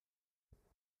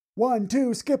1,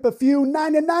 2, skip a few,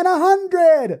 9 and 9,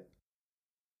 100.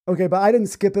 Okay, but I didn't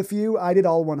skip a few. I did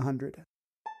all 100.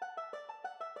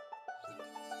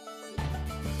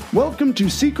 Welcome to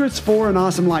Secrets for an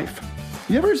Awesome Life.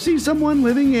 You ever see someone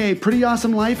living a pretty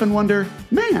awesome life and wonder,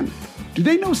 man, do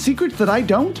they know secrets that I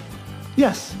don't?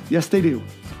 Yes, they do.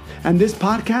 And this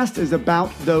podcast is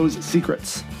about those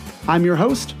secrets. I'm your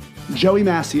host, Joey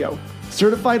Mascio,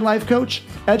 certified life coach,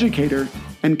 educator,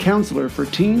 and counselor for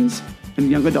teens and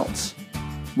young adults.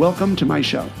 Welcome to my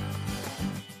show.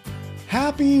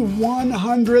 Happy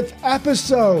 100th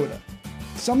episode.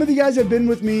 Some of you guys have been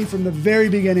with me from the very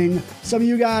beginning. Some of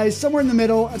you guys somewhere in the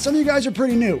middle, and some of you guys are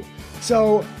pretty new.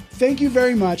 So thank you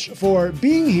very much for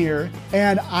being here.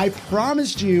 And I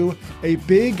promised you a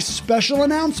big special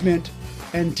announcement.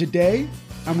 And today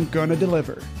I'm gonna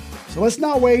deliver. So let's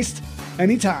not waste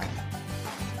any time.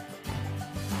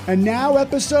 And now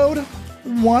episode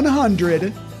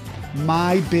 100,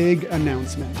 my big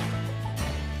announcement.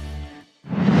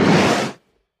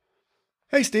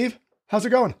 Hey Steve, how's it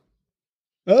going?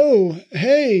 Oh,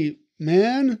 hey,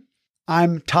 man.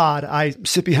 I'm Todd. I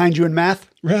sit behind you in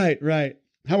math. Right.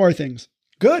 How are things?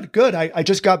 Good. I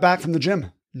just got back from the gym.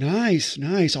 Nice.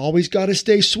 Always got to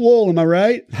stay swole, am I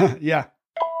right? Yeah.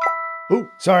 Oh,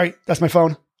 sorry. That's my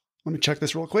phone. Let me check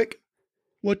this real quick.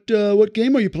 What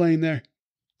game are you playing there?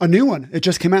 A new one. It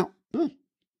just came out. Oh.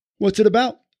 What's it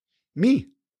about? Me.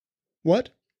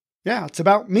 What? Yeah, it's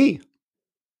about me.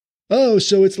 Oh,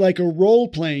 so it's like a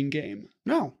role-playing game.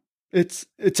 No, it's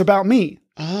about me.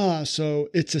 Ah, so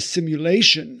it's a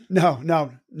simulation. No,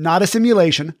 not a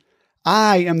simulation.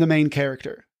 I am the main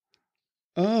character.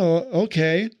 Oh,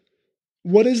 okay.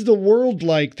 What is the world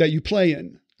like that you play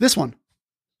in? This one.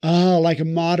 Ah, like a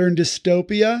modern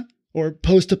dystopia or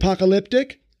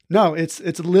post-apocalyptic? No, it's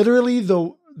literally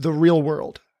the real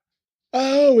world.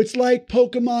 Oh, it's like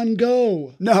Pokemon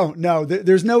Go. No,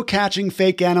 there's no catching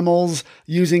fake animals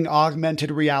using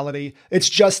augmented reality. It's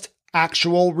just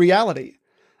actual reality.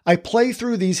 I play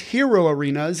through these hero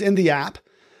arenas in the app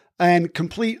and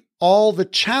complete all the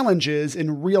challenges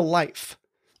in real life.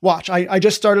 Watch, I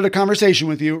just started a conversation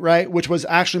with you, right? Which was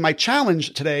actually my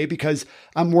challenge today because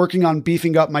I'm working on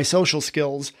beefing up my social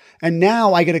skills. And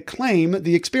now I get to claim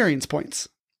the experience points.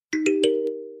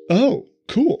 Oh,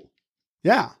 cool.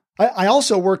 Yeah. I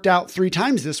also worked out 3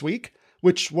 times this week,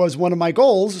 which was one of my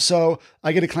goals. So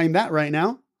I get to claim that right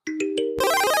now.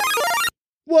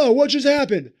 Whoa, what just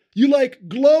happened? You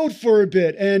glowed for a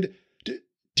bit. And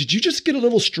did you just get a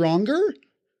little stronger?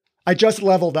 I just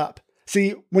leveled up.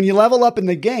 See, when you level up in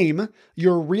the game,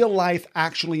 your real life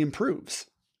actually improves.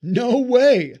 No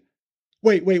way.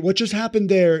 Wait, what just happened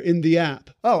there in the app?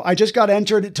 Oh, I just got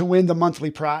entered to win the monthly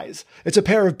prize. It's a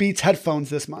pair of Beats headphones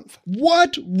this month.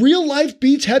 What? Real life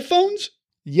Beats headphones?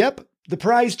 Yep. The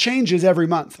prize changes every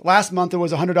month. Last month it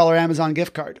was a $100 Amazon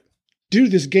gift card. Dude,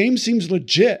 this game seems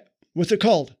legit. What's it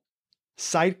called?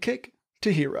 Sidekick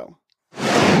to Hero.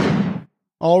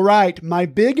 All right, my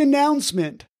big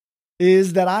announcement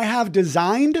is that I have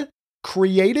designed,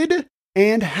 created,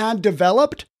 and had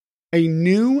developed a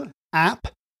new app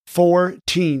for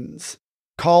teens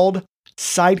called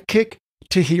Sidekick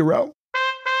to Hero.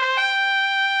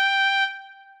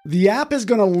 The app is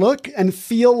going to look and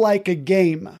feel like a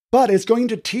game, but it's going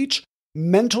to teach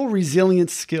mental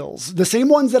resilience skills, the same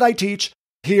ones that I teach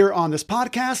here on this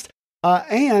podcast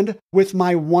and with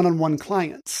my one-on-one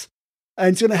clients. And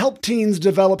it's going to help teens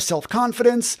develop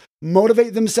self-confidence,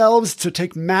 motivate themselves to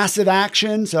take massive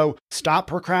action, so stop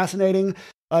procrastinating.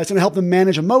 It's going to help them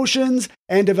manage emotions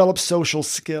and develop social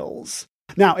skills.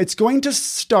 Now, it's going to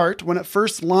start, when it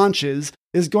first launches,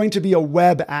 is going to be a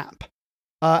web app.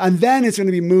 And then it's going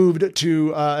to be moved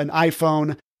to an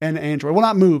iPhone and Android. Well,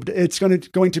 not moved. It's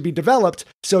going to be developed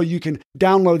so you can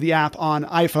download the app on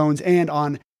iPhones and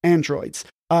on Androids.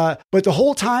 But the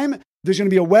whole time, there's going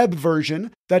to be a web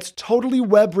version that's totally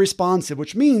web responsive,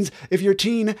 which means if your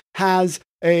teen has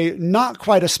a not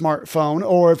quite a smartphone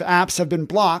or if apps have been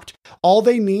blocked, all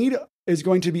they need is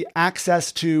going to be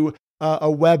access to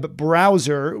a web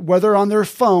browser, whether on their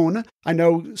phone. I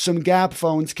know some Gab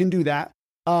phones can do that,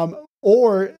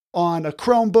 or on a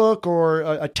Chromebook or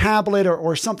a tablet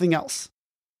or something else.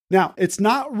 Now, it's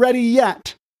not ready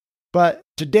yet, but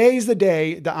today's the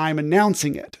day that I'm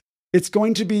announcing it. It's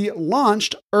going to be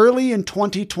launched early in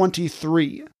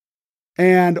 2023.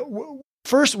 And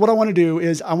first, what I want to do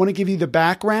is I want to give you the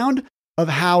background of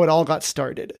how it all got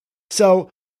started. So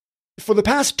for the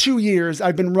past 2 years,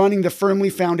 I've been running the Firmly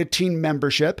Founded teen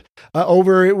membership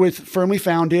over with Firmly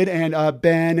Founded and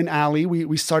Ben and Ali.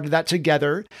 We started that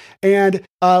together, and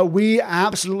we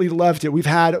absolutely loved it. We've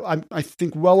had, I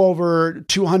think, well over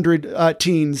 200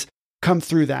 teens come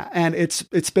through that. And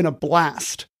it's been a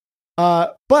blast.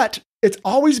 But it's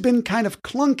always been kind of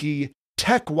clunky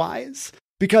tech-wise,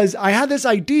 because I had this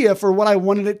idea for what I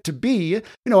wanted it to be,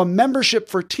 a membership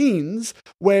for teens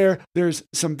where there's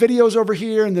some videos over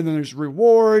here, and then there's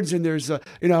rewards, and there's,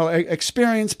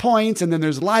 experience points, and then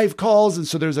there's live calls. And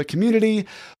so there's a community,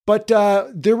 but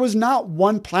there was not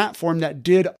one platform that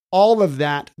did all of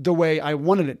that the way I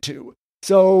wanted it to.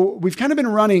 So we've kind of been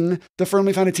running the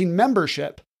Firmly Founded Teen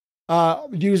membership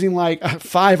using like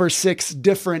 5 or 6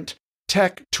 different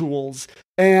tech tools.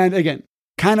 And again,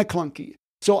 kind of clunky.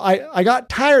 So I got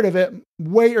tired of it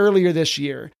way earlier this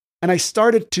year, and I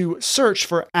started to search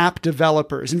for app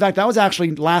developers. In fact, that was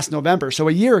actually last November. So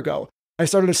a year ago, I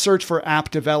started to search for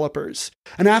app developers.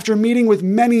 And after meeting with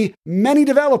many, many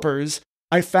developers,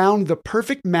 I found the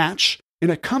perfect match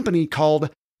in a company called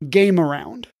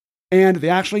Gamearound. And they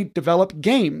actually develop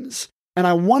games. And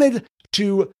I wanted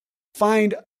to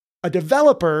find a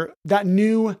developer that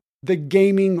knew the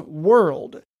gaming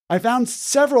world. I found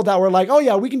several that were like, oh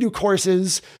yeah, we can do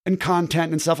courses and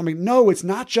content and stuff. I'm like, no, it's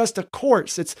not just a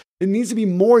course. It needs to be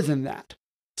more than that.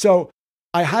 So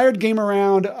I hired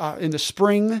Gamearound in the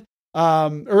spring,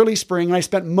 early spring, and I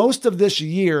spent most of this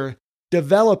year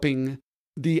developing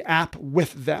the app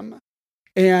with them.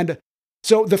 And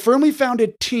so the Firmly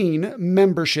Founded Teen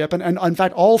membership, and in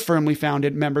fact, all Firmly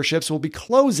Founded memberships will be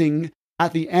closing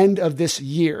at the end of this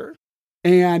year.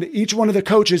 And each one of the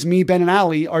coaches, me, Ben, and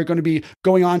Ali, are going to be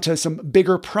going on to some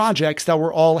bigger projects that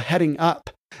we're all heading up.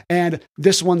 And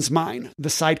this one's mine, the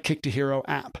Sidekick to Hero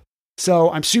app. So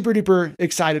I'm super duper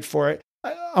excited for it.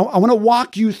 I want to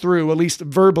walk you through, at least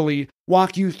verbally,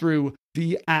 walk you through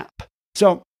the app.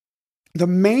 So the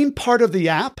main part of the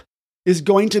app is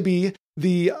going to be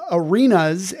the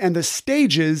arenas and the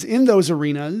stages in those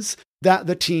arenas that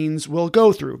the teens will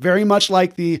go through, very much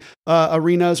like the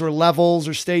arenas or levels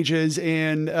or stages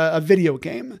in a video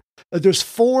game. There's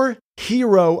 4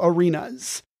 hero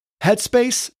arenas: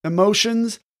 headspace,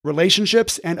 emotions,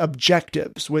 relationships, and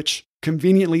objectives, which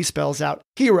conveniently spells out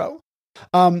hero.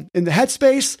 In the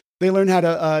headspace, they learn how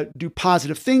to do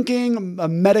positive thinking,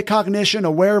 metacognition,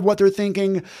 aware of what they're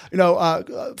thinking,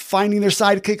 finding their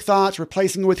sidekick thoughts,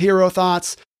 replacing it with hero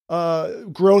thoughts,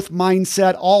 growth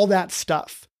mindset, all that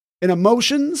stuff. In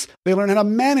emotions, they learn how to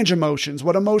manage emotions,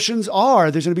 what emotions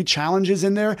are. There's going to be challenges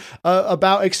in there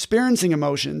about experiencing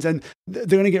emotions. And they're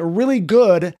going to get really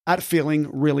good at feeling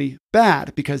really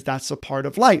bad, because that's a part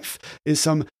of life, is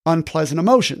some unpleasant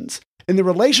emotions. In the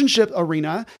relationship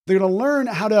arena, they're going to learn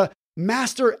how to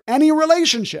master any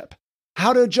relationship,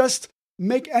 how to just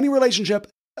make any relationship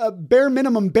bare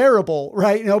minimum bearable,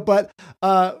 right? But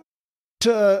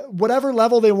to whatever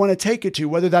level they want to take it to,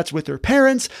 whether that's with their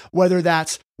parents, whether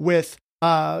that's with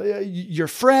your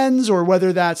friends, or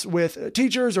whether that's with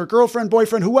teachers or girlfriend,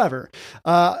 boyfriend, whoever.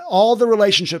 All the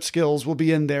relationship skills will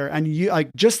be in there. And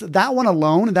just that one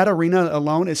alone, that arena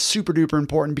alone, is super duper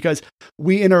important, because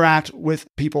we interact with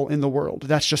people in the world.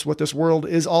 That's just what this world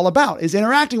is all about, is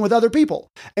interacting with other people.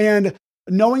 And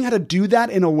knowing how to do that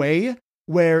in a way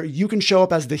where you can show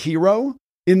up as the hero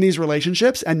in these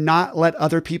relationships and not let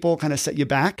other people kind of set you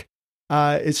back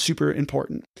is super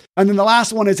important. And then the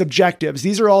last one is objectives.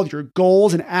 These are all your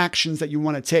goals and actions that you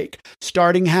want to take.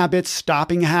 Starting habits,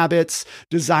 stopping habits,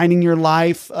 designing your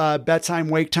life, bedtime,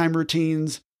 wake time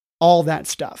routines, all that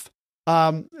stuff.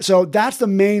 So that's the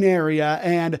main area,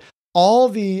 and all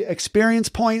the experience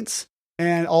points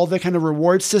and all the kind of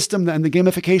reward system and the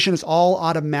gamification is all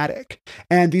automatic.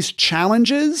 And these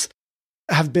challenges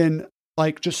have been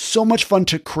just so much fun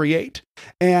to create,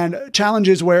 and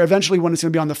challenges where eventually, when it's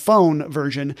going to be on the phone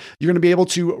version, you're going to be able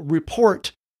to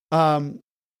report at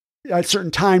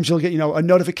certain times. You'll get, a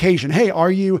notification. Hey,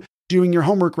 are you doing your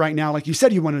homework right now, like you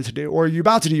said you wanted to do? Or are you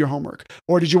about to do your homework?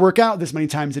 Or did you work out this many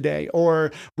times a day?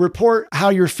 Or report how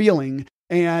you're feeling,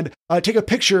 and take a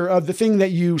picture of the thing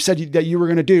that you said that you were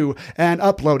going to do and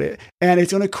upload it. And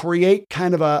it's going to create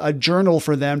kind of a journal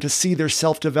for them to see their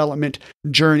self-development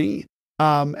journey.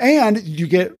 And you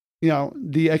get,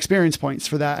 the experience points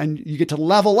for that, and you get to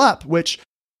level up, which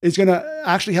is going to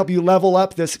actually help you level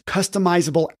up this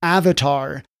customizable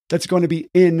avatar that's going to be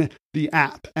in the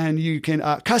app. And you can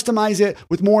customize it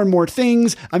with more and more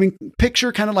things. I mean,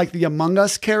 picture kind of like the Among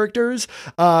Us characters,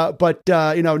 but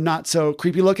not so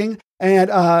creepy looking. And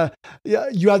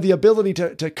you have the ability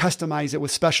to customize it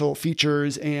with special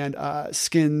features and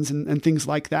skins and things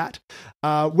like that,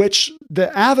 which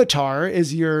the avatar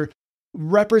is your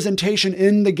representation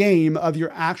in the game of your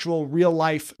actual real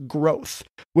life growth,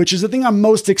 which is the thing I'm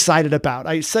most excited about.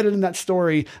 I said it in that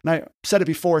story, and I said it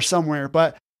before somewhere,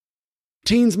 but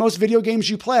teens, most video games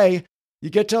you play, you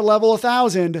get to level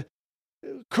 1,000,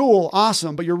 cool,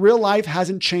 awesome, but your real life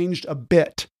hasn't changed a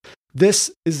bit.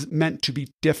 This is meant to be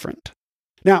different.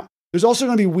 Now, there's also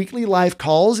going to be weekly live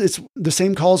calls. It's the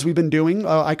same calls we've been doing.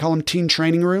 I call them teen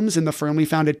training rooms in the Firmly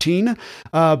Founded Teen.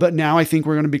 But now I think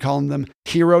we're going to be calling them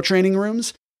hero training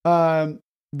rooms.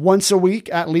 Once a week,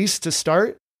 at least to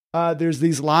start. There's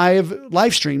these live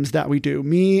streams that we do.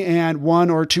 Me and one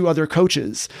or two other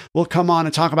coaches will come on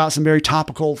and talk about some very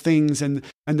topical things, and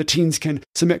the teens can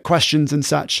submit questions and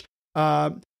such.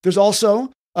 There's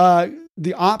also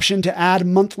the option to add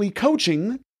monthly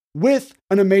coaching with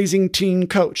an amazing teen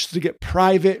coach to get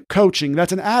private coaching.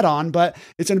 That's an add-on, but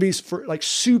it's going to be for like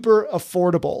super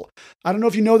affordable. I don't know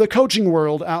if you know the coaching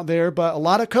world out there, but a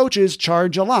lot of coaches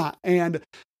charge a lot, and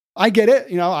I get it.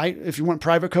 If you want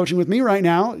private coaching with me right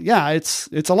now, yeah, it's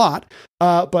a lot.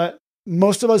 But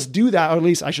most of us do that, or at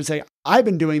least I should say I've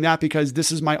been doing that because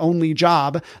this is my only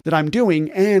job that I'm doing,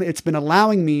 and it's been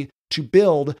allowing me to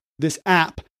build this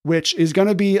app, which is going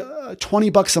to be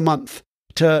 $20 a month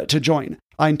to join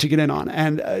and to get in on.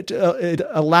 And it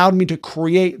allowed me to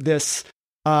create this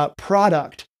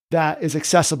product that is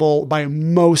accessible by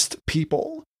most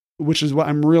people, which is what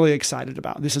I'm really excited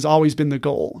about. This has always been the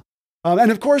goal.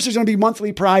 And of course, there's going to be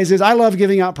monthly prizes. I love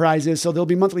giving out prizes. So there'll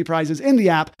be monthly prizes in the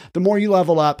app. The more you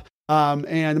level up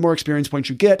and the more experience points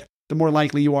you get, the more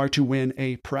likely you are to win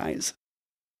a prize.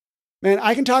 Man,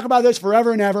 I can talk about this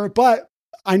forever and ever, but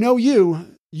I know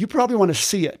you probably want to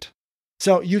see it.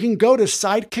 So you can go to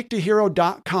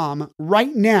sidekickttohero.com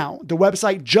right now. The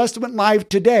website just went live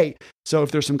today. So if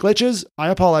there's some glitches, I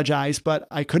apologize, but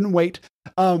I couldn't wait.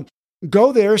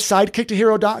 Go there,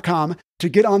 sidekickttohero.com, to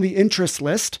get on the interest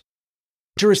list,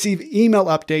 to receive email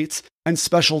updates and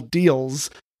special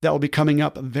deals that will be coming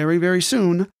up very, very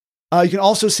soon. You can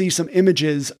also see some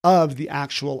images of the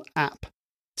actual app.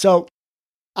 So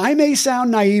I may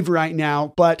sound naive right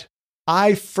now, but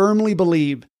I firmly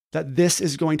believe that this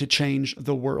is going to change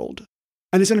the world.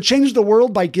 And it's going to change the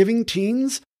world by giving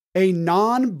teens a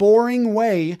non-boring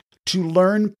way to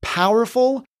learn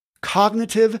powerful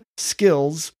cognitive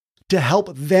skills to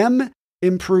help them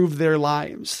improve their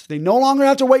lives. They no longer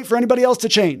have to wait for anybody else to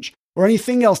change or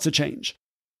anything else to change.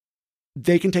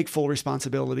 They can take full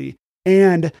responsibility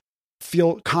and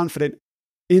feel confident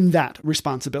in that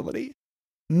responsibility.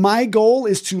 My goal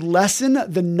is to lessen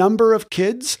the number of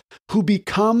kids who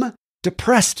become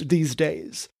depressed these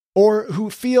days, or who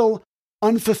feel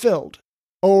unfulfilled,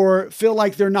 or feel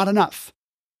like they're not enough,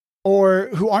 or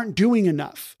who aren't doing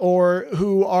enough, or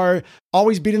who are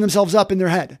always beating themselves up in their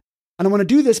head. And I want to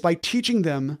do this by teaching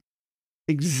them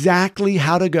exactly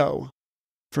how to go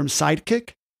from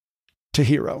sidekick to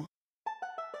hero.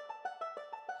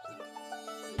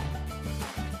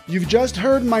 You've just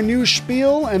heard my new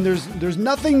spiel, and there's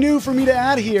nothing new for me to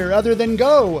add here other than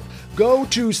go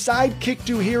to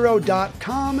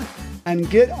sidekickttohero.com and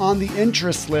get on the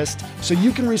interest list so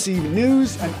you can receive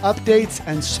news and updates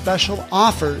and special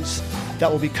offers that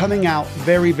will be coming out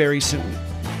very, very soon.